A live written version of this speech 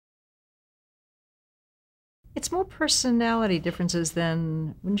It's more personality differences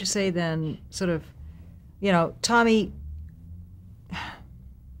than, wouldn't you say, than sort of, you know, Tommy,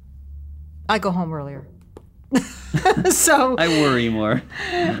 I go home earlier. So I worry more.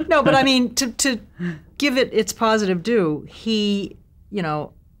 no, but I mean, to give it its positive due, he, you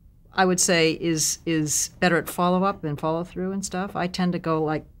know, I would say is better at follow up and follow through and stuff. I tend to go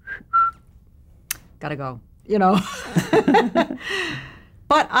like, gotta go, you know.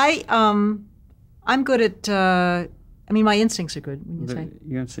 But I'm good at. I mean, my instincts are good. When you say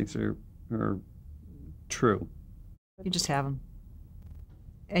Your instincts are true. you just have them,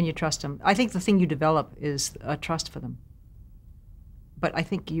 and you trust them. I think the thing you develop is a trust for them. But I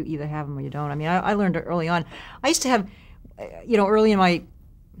think you either have them or you don't. I mean, I learned it early on. I used to have, you know, early in my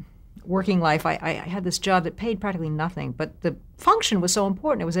working life, I had this job that paid practically nothing, but the function was so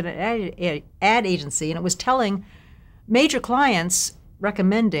important. It was at an ad agency, and it was telling major clients,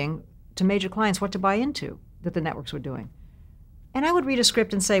 recommending to major clients what to buy into that the networks were doing. And I would read a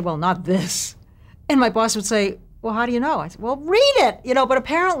script and say, well, not this. And my boss would say, well, how do you know? I said, well, read it, you know, but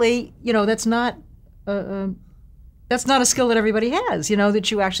apparently, you know, that's not a skill that everybody has, you know,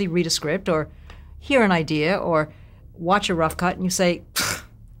 that you actually read a script or hear an idea or watch a rough cut and you say,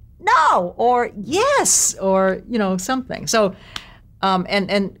 no, or yes, or, you know, something. So,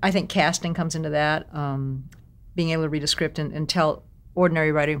 and I think casting comes into that, being able to read a script and tell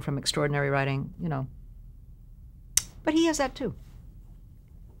ordinary writing from extraordinary writing, you know. But he has that too.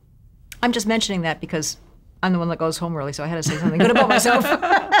 I'm just mentioning that because I'm the one that goes home early, so I had to say something good about myself.